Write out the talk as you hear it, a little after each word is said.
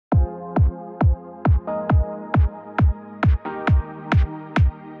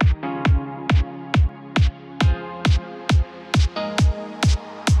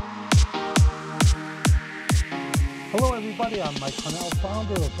everybody. I'm Mike Cornell,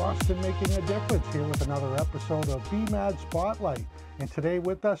 founder of Boston Making a Difference, here with another episode of BMAD Spotlight. And today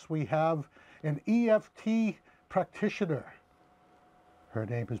with us we have an EFT practitioner. Her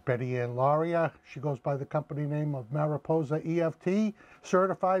name is BettyAnn Lauria. She goes by the company name of Mariposa EFT,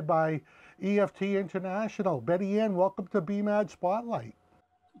 certified by EFT International. BettyAnn, welcome to BMAD Spotlight.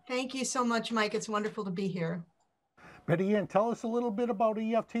 Thank you so much, Mike. It's wonderful to be here. BettyAnn, tell us a little bit about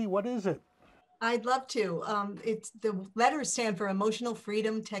EFT. What is it? I'd love to. It's the letters stand for Emotional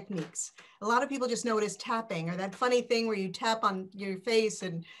Freedom Techniques. A lot of people just know it as tapping, or that funny thing where you tap on your face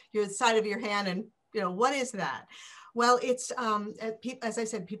and your side of your hand, and what is that? Well, it's as I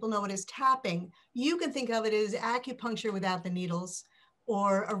said, people know it as tapping. You can think of it as acupuncture without the needles,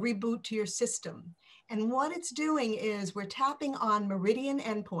 or a reboot to your system. And what it's doing is we're tapping on meridian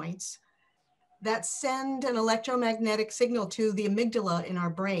endpoints that send an electromagnetic signal to the amygdala in our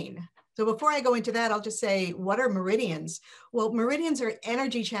brain. So before I go into that, I'll just say, what are meridians? Well, meridians are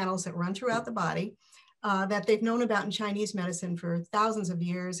energy channels that run throughout the body that they've known about in Chinese medicine for thousands of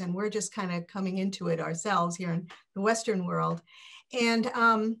years. And we're just kind of coming into it ourselves here in the Western world. And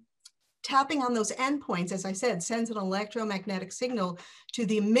tapping on those endpoints, as I said, sends an electromagnetic signal to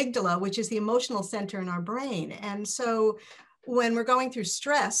the amygdala, which is the emotional center in our brain. And so when we're going through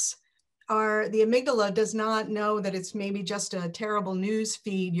stress, the amygdala does not know that it's maybe just a terrible news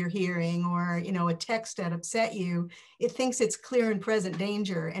feed you're hearing, or a text that upset you. It thinks it's clear and present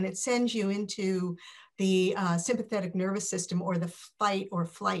danger, and it sends you into the sympathetic nervous system, or the fight or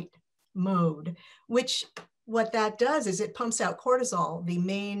flight mode, which what that does is it pumps out cortisol, the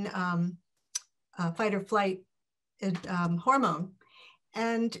main fight or flight hormone.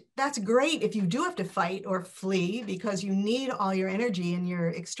 And that's great if you do have to fight or flee, because you need all your energy in your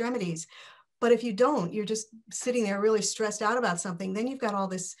extremities. But if you don't, you're just sitting there really stressed out about something, then you've got all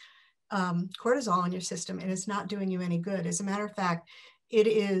this cortisol in your system, and it's not doing you any good. As a matter of fact, it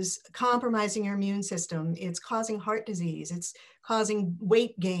is compromising your immune system. It's causing heart disease. It's causing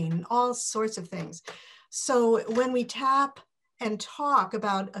weight gain, all sorts of things. So when we tap and talk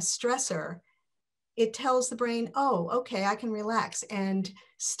about a stressor, it tells the brain, oh, okay, I can relax. And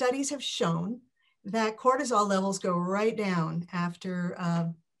studies have shown that cortisol levels go right down after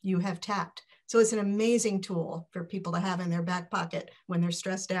you have tapped. So it's an amazing tool for people to have in their back pocket when they're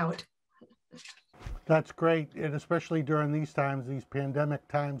stressed out. That's great, and especially during these times, these pandemic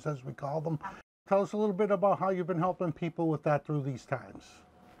times, as we call them. Tell us a little bit about how you've been helping people with that through these times.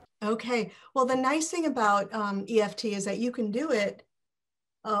 Okay, well, the nice thing about EFT is that you can do it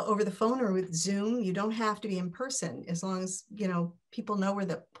over the phone or with Zoom. You don't have to be in person, as long as people know where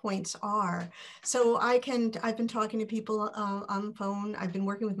the points are. So I've been talking to people on the phone. I've been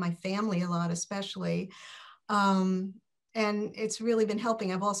working with my family a lot, especially, and it's really been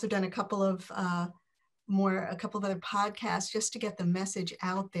helping. I've also done a couple of other podcasts just to get the message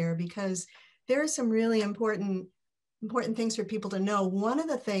out there, because there are some really important things for people to know. One of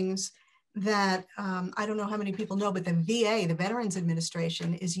the things that I don't know how many people know, but the VA, the Veterans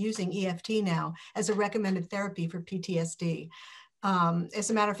Administration, is using EFT now as a recommended therapy for PTSD. As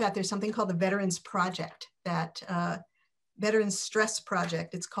a matter of fact, there's something called the Veterans Project, that Veterans Stress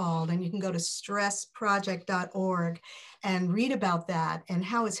Project, it's called, and you can go to stressproject.org and read about that and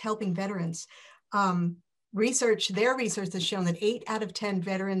how it's helping veterans. Their research has shown that 8 out of 10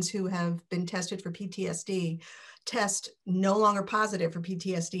 veterans who have been tested for PTSD test no longer positive for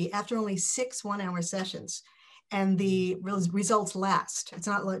PTSD after only 6 one-hour sessions. And the results last. It's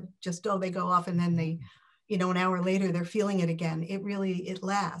not like just, they go off and then they, an hour later, they're feeling it again. It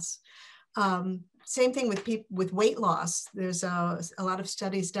lasts. Same thing with weight loss. There's a lot of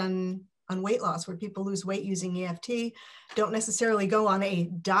studies done on weight loss where people lose weight using EFT, don't necessarily go on a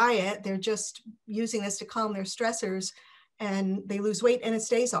diet. They're just using this to calm their stressors, and they lose weight and it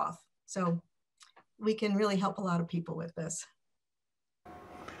stays off. So we can really help a lot of people with this.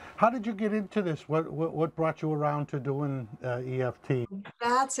 How did you get into this? What brought you around to doing EFT?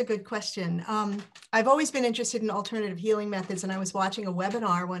 That's a good question. I've always been interested in alternative healing methods, and I was watching a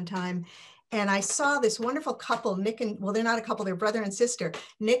webinar one time, and I saw this wonderful couple, they're not a couple, they're brother and sister,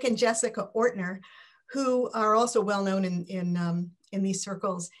 Nick and Jessica Ortner, who are also well known in these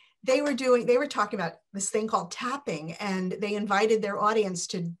circles. They were talking about this thing called tapping, and they invited their audience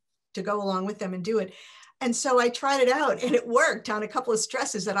to go along with them and do it. And so I tried it out, and it worked on a couple of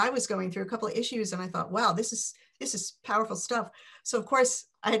stresses that I was going through, a couple of issues. And I thought, wow, this is powerful stuff. So of course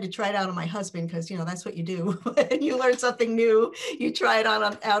I had to try it out on my husband, because that's what you do. When you learn something new, you try it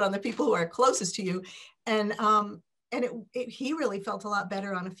out on the people who are closest to you. And he really felt a lot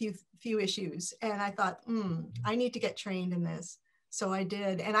better on a few issues. And I thought, I need to get trained in this. So I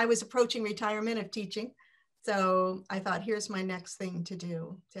did. And I was approaching retirement of teaching. So I thought, here's my next thing to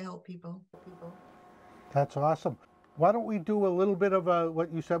do to help people. That's awesome. Why don't we do a little bit of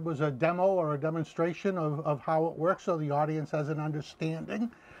what you said was a demo or a demonstration of how it works so the audience has an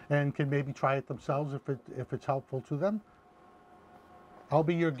understanding and can maybe try it themselves if it's helpful to them. I'll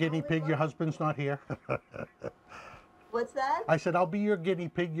be your guinea pig. Your husband's not here. What's that? I said, I'll be your guinea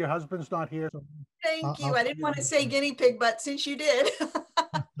pig. Your husband's not here. So Thank you. I didn't want to say guinea pig, but since you did,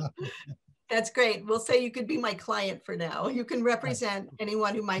 that's great. We'll say you could be my client for now. You can represent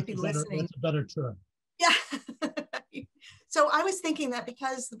anyone who might be listening. That's a better term. Yeah. So I was thinking that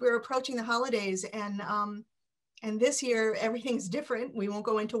because we're approaching the holidays and this year everything's different. We won't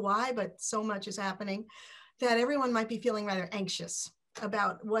go into why, but so much is happening that everyone might be feeling rather anxious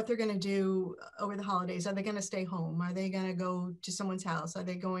about what they're going to do over the holidays. Are they going to stay home? Are they going to go to someone's house? Are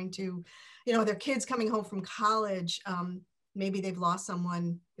they going to, their kids coming home from college? Maybe they've lost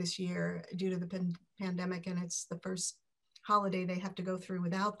someone this year due to the pandemic and it's the first holiday they have to go through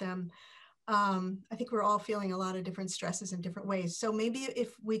without them. I think we're all feeling a lot of different stresses in different ways. So maybe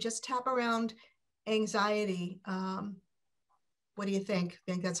if we just tap around anxiety, what do you think?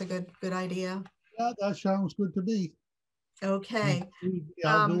 Think that's a good idea? Yeah, that sounds good to me. Okay.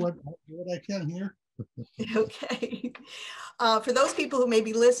 Yeah, I'll do what I can here. Okay. For those people who may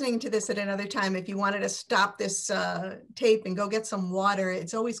be listening to this at another time, if you wanted to stop this tape and go get some water,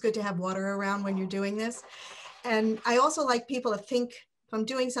 it's always good to have water around when you're doing this. And I also like people to think, if I'm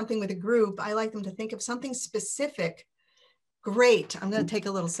doing something with a group, I like them to think of something specific. Great. I'm going to take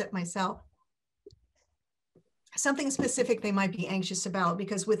a little sip myself. Something specific they might be anxious about,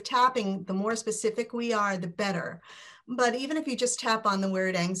 because with tapping, the more specific we are, the better. But even if you just tap on the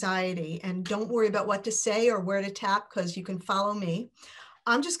word anxiety and don't worry about what to say or where to tap, because you can follow me,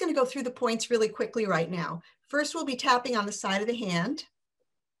 I'm just going to go through the points really quickly right now. First, we'll be tapping on the side of the hand,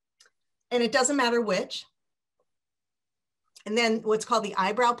 and it doesn't matter which. And then what's called the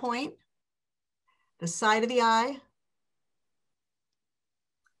eyebrow point, the side of the eye,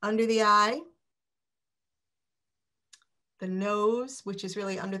 under the eye, the nose, which is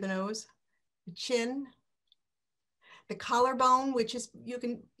really under the nose, the chin, the collarbone, which is,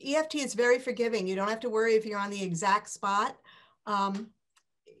 EFT is very forgiving. You don't have to worry if you're on the exact spot.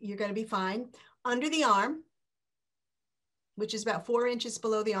 You're going to be fine. Under the arm, which is about 4 inches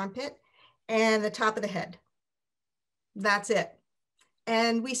below the armpit, and the top of the head. That's it.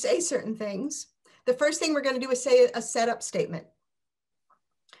 And we say certain things. The first thing we're going to do is say a setup statement.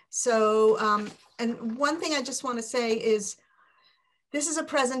 So, and one thing I just want to say is, this is a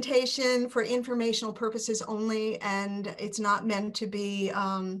presentation for informational purposes only, and it's not meant to be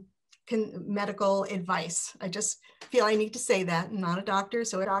medical advice. I just feel I need to say that. I'm not a doctor,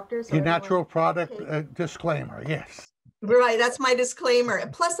 so Your natural product disclaimer, yes. Right, that's my disclaimer.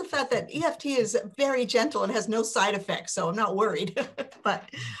 Plus the fact that EFT is very gentle and has no side effects, so I'm not worried. But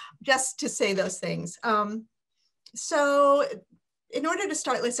just to say those things. So in order to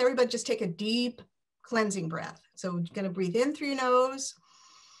start, let's everybody just take a deep cleansing breath. So you're going to breathe in through your nose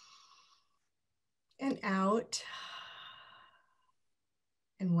and out.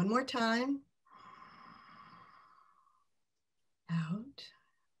 And one more time. Out.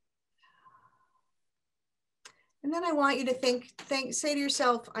 And then I want you to say to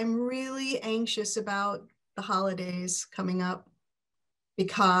yourself, I'm really anxious about the holidays coming up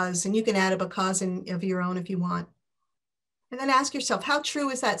because, and you can add a because of your own if you want. And then ask yourself, how true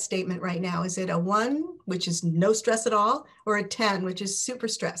is that statement right now? Is it a 1, which is no stress at all, or a 10, which is super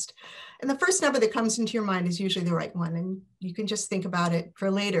stressed? And the first number that comes into your mind is usually the right one. And you can just think about it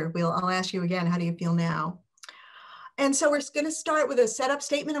for later. I'll ask you again, how do you feel now? And so we're going to start with a setup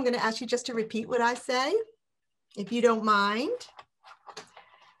statement. I'm going to ask you just to repeat what I say, if you don't mind.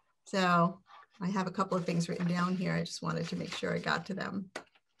 So I have a couple of things written down here. I just wanted to make sure I got to them.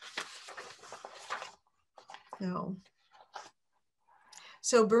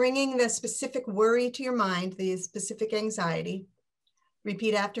 So bringing the specific worry to your mind, the specific anxiety,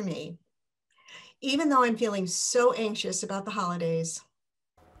 repeat after me. Even though I'm feeling so anxious about the holidays.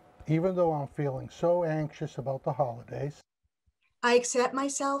 Even though I'm feeling so anxious about the holidays. I accept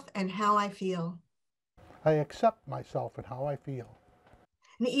myself and how I feel. I accept myself and how I feel.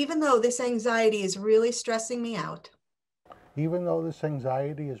 And even though this anxiety is really stressing me out. Even though this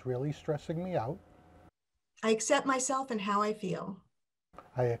anxiety is really stressing me out. I accept myself and how I feel.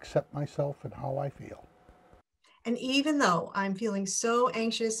 I accept myself and how I feel. And even though I'm feeling so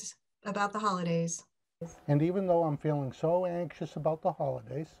anxious about the holidays. And even though I'm feeling so anxious about the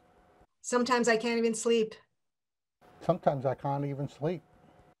holidays. Sometimes I can't even sleep. Sometimes I can't even sleep.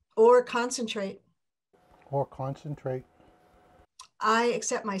 Or concentrate. Or concentrate. I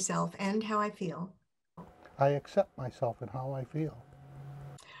accept myself and how I feel. I accept myself and how I feel.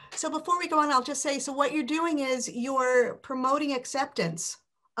 So before we go on, I'll just say, so what you're doing is you're promoting acceptance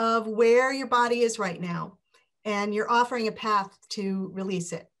of where your body is right now, and you're offering a path to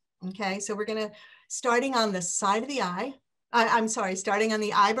release it. Okay, so we're gonna, starting on the side of the eye, I'm sorry, starting on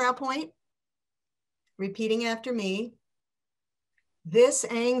the eyebrow point, repeating after me. This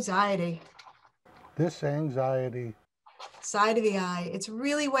anxiety. This anxiety. Side of the eye, it's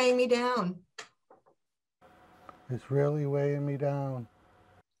really weighing me down. It's really weighing me down.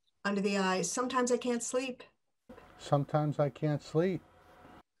 Under the eye, sometimes I can't sleep. Sometimes I can't sleep.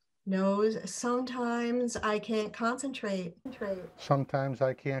 Nose, sometimes I can't concentrate. Sometimes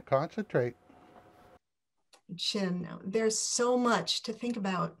I can't concentrate. Chin, there's so much to think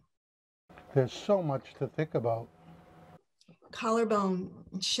about. There's so much to think about. Collarbone,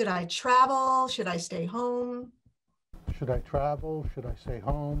 should I travel? Should I stay home? Should I travel? Should I stay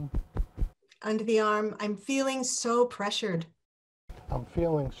home? Under the arm, I'm feeling so pressured. I'm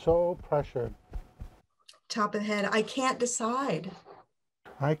feeling so pressured. Top of the head, I can't decide.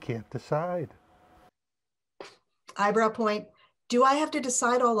 I can't decide. Eyebrow point, do I have to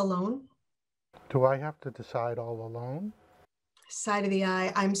decide all alone? Do I have to decide all alone? Side of the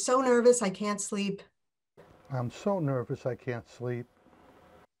eye, I'm so nervous I can't sleep. I'm so nervous I can't sleep.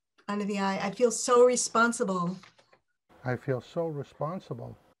 Under the eye, I feel so responsible. I feel so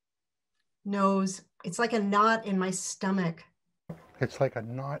responsible. Nose, it's like a knot in my stomach. It's like a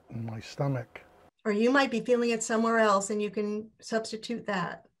knot in my stomach. Or you might be feeling it somewhere else and you can substitute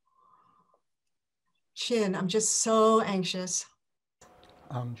that. Chin, I'm just so anxious.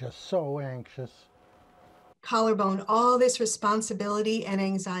 I'm just so anxious. Collarbone, all this responsibility and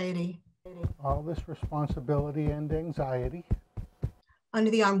anxiety. All this responsibility and anxiety.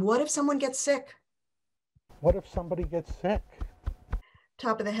 Under the arm, what if someone gets sick? What if somebody gets sick?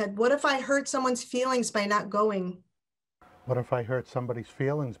 Top of the head, what if I hurt someone's feelings by not going? What if I hurt somebody's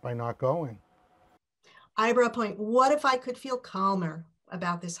feelings by not going? Eyebrow point, what if I could feel calmer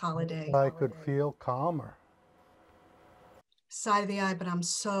about this holiday? I could feel calmer. Side of the eye, but I'm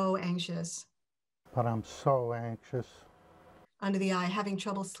so anxious. But I'm so anxious. Under the eye, having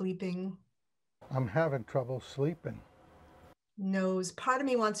trouble sleeping. I'm having trouble sleeping. Nose, part of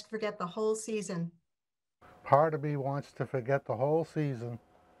me wants to forget the whole season. Part of me wants to forget the whole season.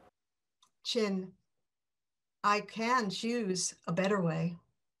 Chin, I can choose a better way.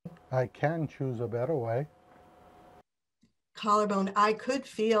 I can choose a better way. Collarbone, I could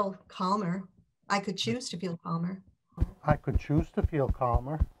feel calmer. I could choose to feel calmer. I could choose to feel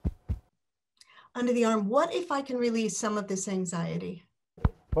calmer. Under the arm, what if I can release some of this anxiety?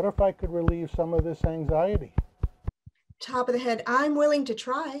 What if I could relieve some of this anxiety? Top of the head, I'm willing to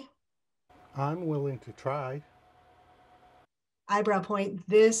try. I'm willing to try. Eyebrow point,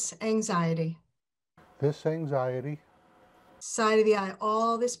 this anxiety. This anxiety. Side of the eye,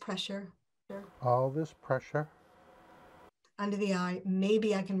 all this pressure. All this pressure. Under the eye,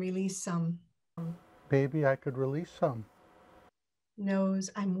 maybe I can release some. Maybe I could release some. Nose,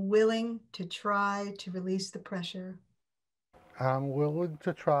 I'm willing to try to release the pressure. I'm willing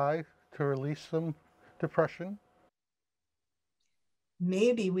to try to release some depression.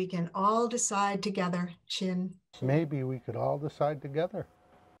 Maybe we can all decide together, Chin. Maybe we could all decide together.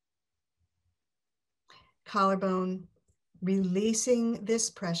 Collarbone, releasing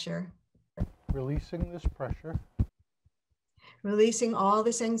this pressure. Releasing this pressure. Releasing all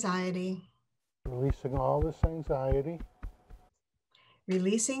this anxiety. Releasing all this anxiety.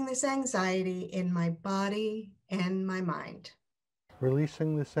 Releasing this anxiety in my body and my mind.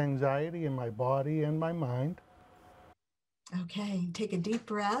 Releasing this anxiety in my body and my mind. Okay, take a deep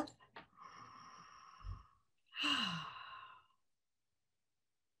breath.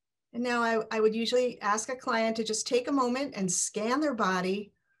 And now I would usually ask a client to just take a moment and scan their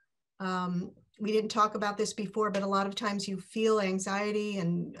body. We didn't talk about this before, but a lot of times you feel anxiety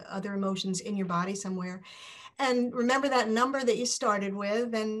and other emotions in your body somewhere. And remember that number that you started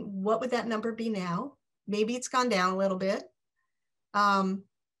with, and what would that number be now? Maybe it's gone down a little bit.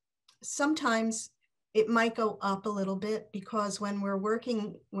 Sometimes it might go up a little bit because when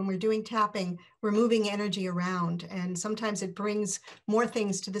we're doing tapping, we're moving energy around, and sometimes it brings more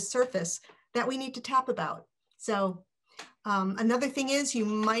things to the surface that we need to tap about. So another thing is you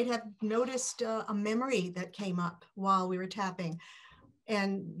might have noticed a memory that came up while we were tapping.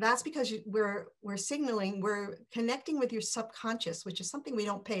 And that's because we're signaling, we're connecting with your subconscious, which is something we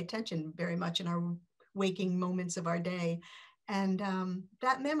don't pay attention very much in our waking moments of our day. And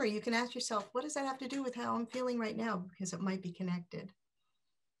that memory, you can ask yourself, what does that have to do with how I'm feeling right now? Because it might be connected.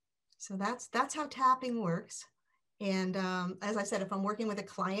 So that's how tapping works. And as I said, if I'm working with a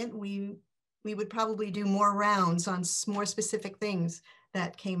client, we we would probably do more rounds on more specific things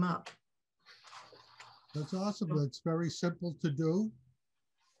that came up. That's awesome. That's very simple to do.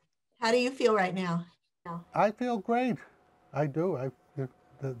 How do you feel right now? I feel great. I do.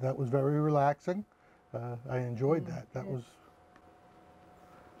 That was very relaxing. I enjoyed that. That was.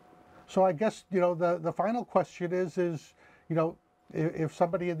 So I guess, the final question is, if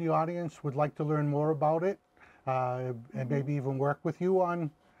somebody in the audience would like to learn more about it, and maybe even work with you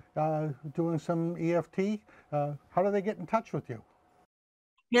on doing some EFT, how do they get in touch with you?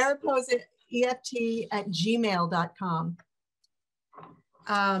 MariposaEFT@gmail.com.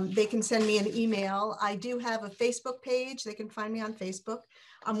 They can send me an email. I do have a Facebook page. They can find me on Facebook.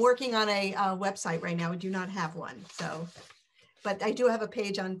 I'm working on a website right now. I do not have one, but I do have a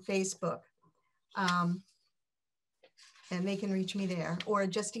page on Facebook. And they can reach me there, or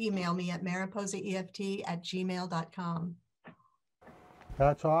just email me at mariposaeft@gmail.com.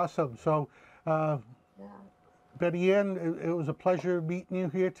 That's awesome. So, BettyAnn, it was a pleasure meeting you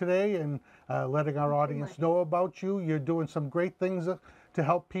here today and letting our audience know about you. You're doing some great things to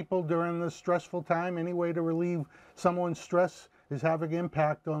help people during this stressful time. Any way to relieve someone's stress is having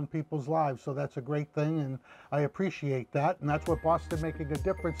impact on people's lives. So that's a great thing, and I appreciate that. And that's what Boston Making a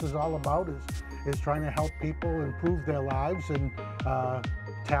Difference is all about, is trying to help people improve their lives. And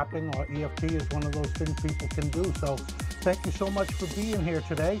tapping or EFT is one of those things people can do. So thank you so much for being here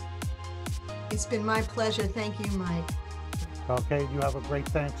today. It's been my pleasure. Thank you, Mike. Okay, you have a great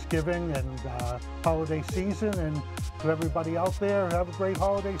Thanksgiving and holiday season, and to everybody out there, have a great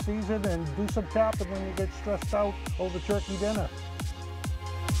holiday season and do some tapping when you get stressed out over turkey dinner.